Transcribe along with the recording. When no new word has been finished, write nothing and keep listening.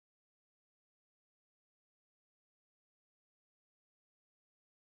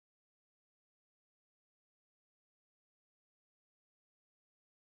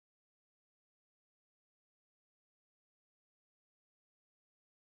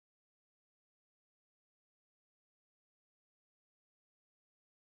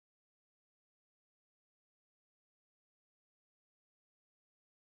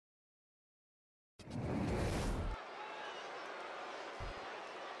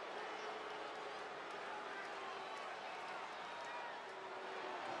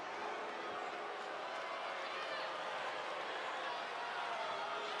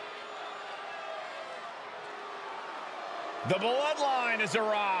The bloodline has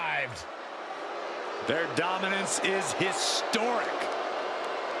arrived. Their dominance is historic.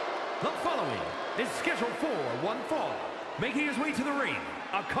 The following is scheduled for one fall. Making his way to the ring,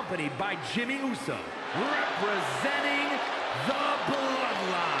 accompanied by Jimmy Uso, representing the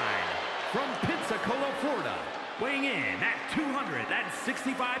Bloodline. From Pensacola, Florida, weighing in at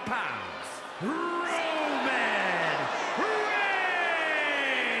 265 pounds, Roman Reigns!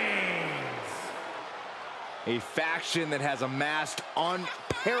 A faction that has amassed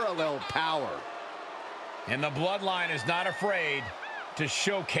unparalleled power. And the Bloodline is not afraid to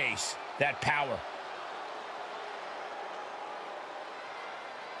showcase that power.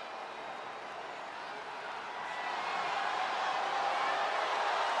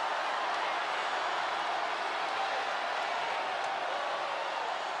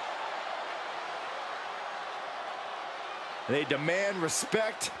 They demand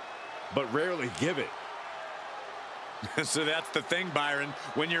respect, but rarely give it. So that's the thing, Byron.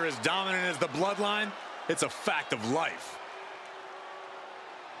 When you're as dominant as the Bloodline, it's a fact of life.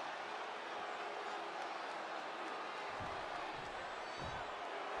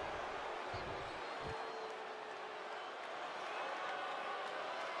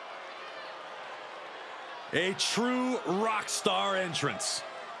 A true rock star entrance.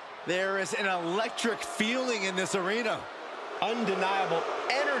 There is an electric feeling in this arena. Undeniable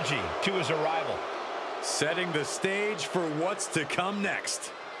energy to his arrival. Setting the stage for what's to come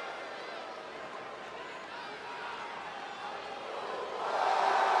next.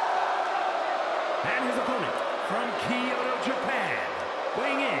 And his opponent from Kyoto, Japan,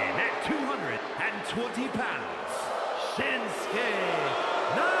 weighing in at 220 pounds, Shinsuke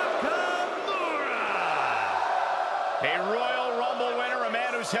Nakamura. A Royal Rumble winner, a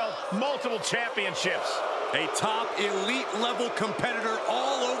man who's held multiple championships. A top elite level competitor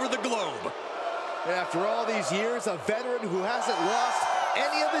all over the globe. And after all these years, a veteran who hasn't lost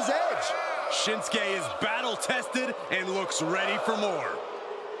any of his edge. Shinsuke is battle tested and looks ready for more.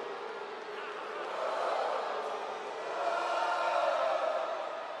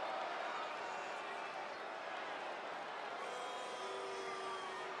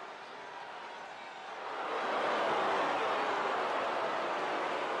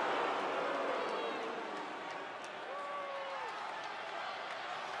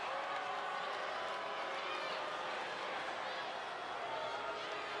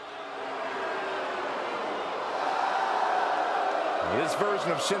 This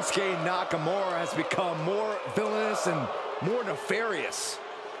version of Shinsuke Nakamura has become more villainous and more nefarious.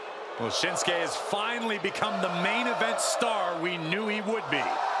 Well, Shinsuke has finally become the main event star we knew he would be.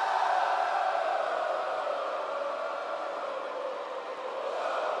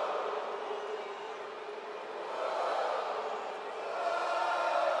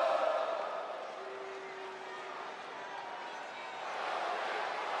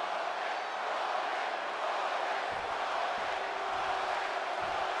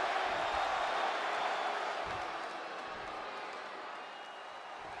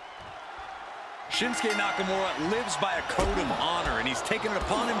 Shinsuke Nakamura lives by a code of honor, and he's taken it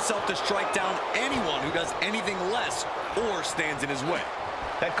upon himself to strike down anyone who does anything less or stands in his way.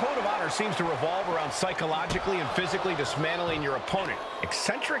 That code of honor seems to revolve around psychologically and physically dismantling your opponent.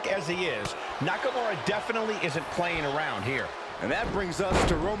 Eccentric as he is, Nakamura definitely isn't playing around here. And that brings us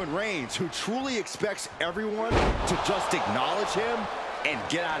to Roman Reigns, who truly expects everyone to just acknowledge him and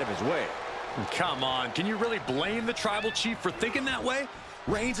get out of his way. Come on, can you really blame the tribal chief for thinking that way?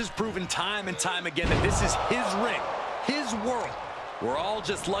 Reigns has proven time and time again that this is his ring, his world. We're all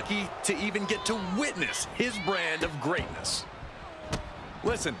just lucky to even get to witness his brand of greatness.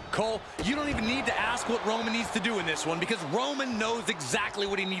 Listen, Cole, you don't even need to ask what Roman needs to do in this one, because Roman knows exactly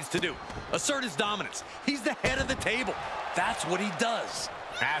what he needs to do. Assert his dominance. He's the head of the table. That's what he does.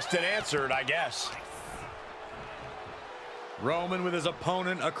 Asked and answered, I guess. Roman with his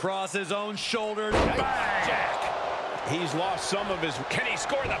opponent across his own shoulder. Bang! Jack. He's lost some of his... Can he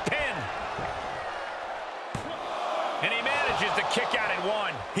score the pin? And he manages to kick out at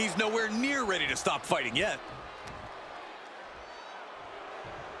one. He's nowhere near ready to stop fighting yet.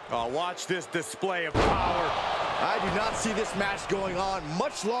 Oh, watch this display of power. I do not see this match going on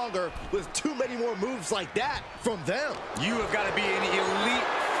much longer with too many more moves like that from them. You have got to be in elite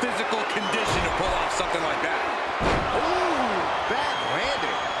physical condition to pull off something like that. Ooh, bad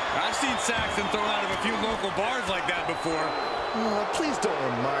landing. I've seen Saxton thrown out of a few local bars like that before. Oh, please don't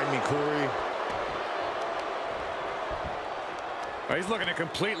remind me, Corey. Oh, he's looking to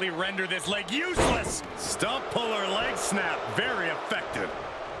completely render this leg useless. Stump puller leg snap, very effective.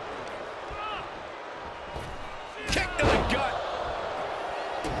 Kick to the gut.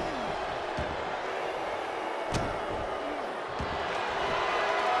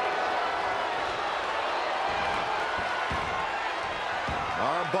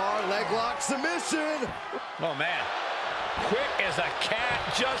 Armbar, leg lock, submission. Oh, man. Quick as a cat,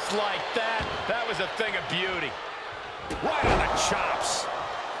 just like that. That was a thing of beauty. Right on the chops.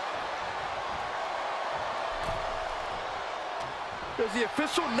 Does the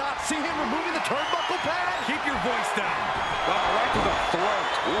official not see him removing the turnbuckle pad? Keep your voice down. Oh, right to the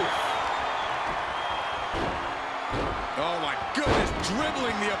throat. Oof. Oh, my goodness.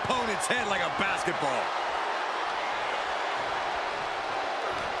 Dribbling the opponent's head like a basketball.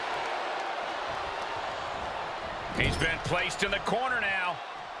 He's been placed in the corner now.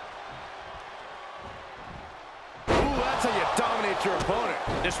 Ooh, that's how you dominate your opponent.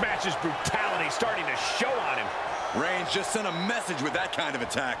 This match's brutality starting to show on him. Reigns just sent a message with that kind of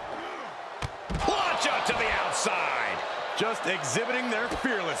attack. Plancha to the outside. Just exhibiting their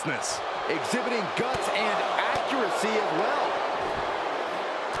fearlessness. Exhibiting guts and accuracy as well.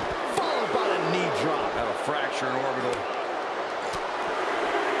 Followed by a knee drop. Have a fracture in orbital.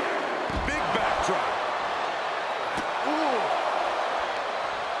 Big backdrop. Ooh.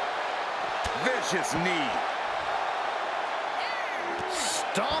 Vicious knee.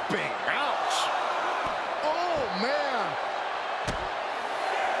 Stomping. Ouch. Oh, man.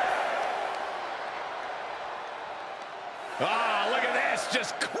 Ah, look at this,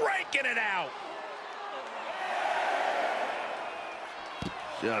 just cranking it out.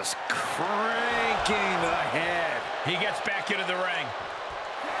 Just cranking the head. He gets back into the ring.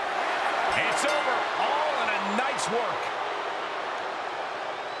 It's over, all in a night's work.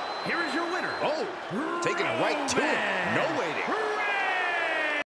 Here is your winner. Oh, taking it right to him. No waiting.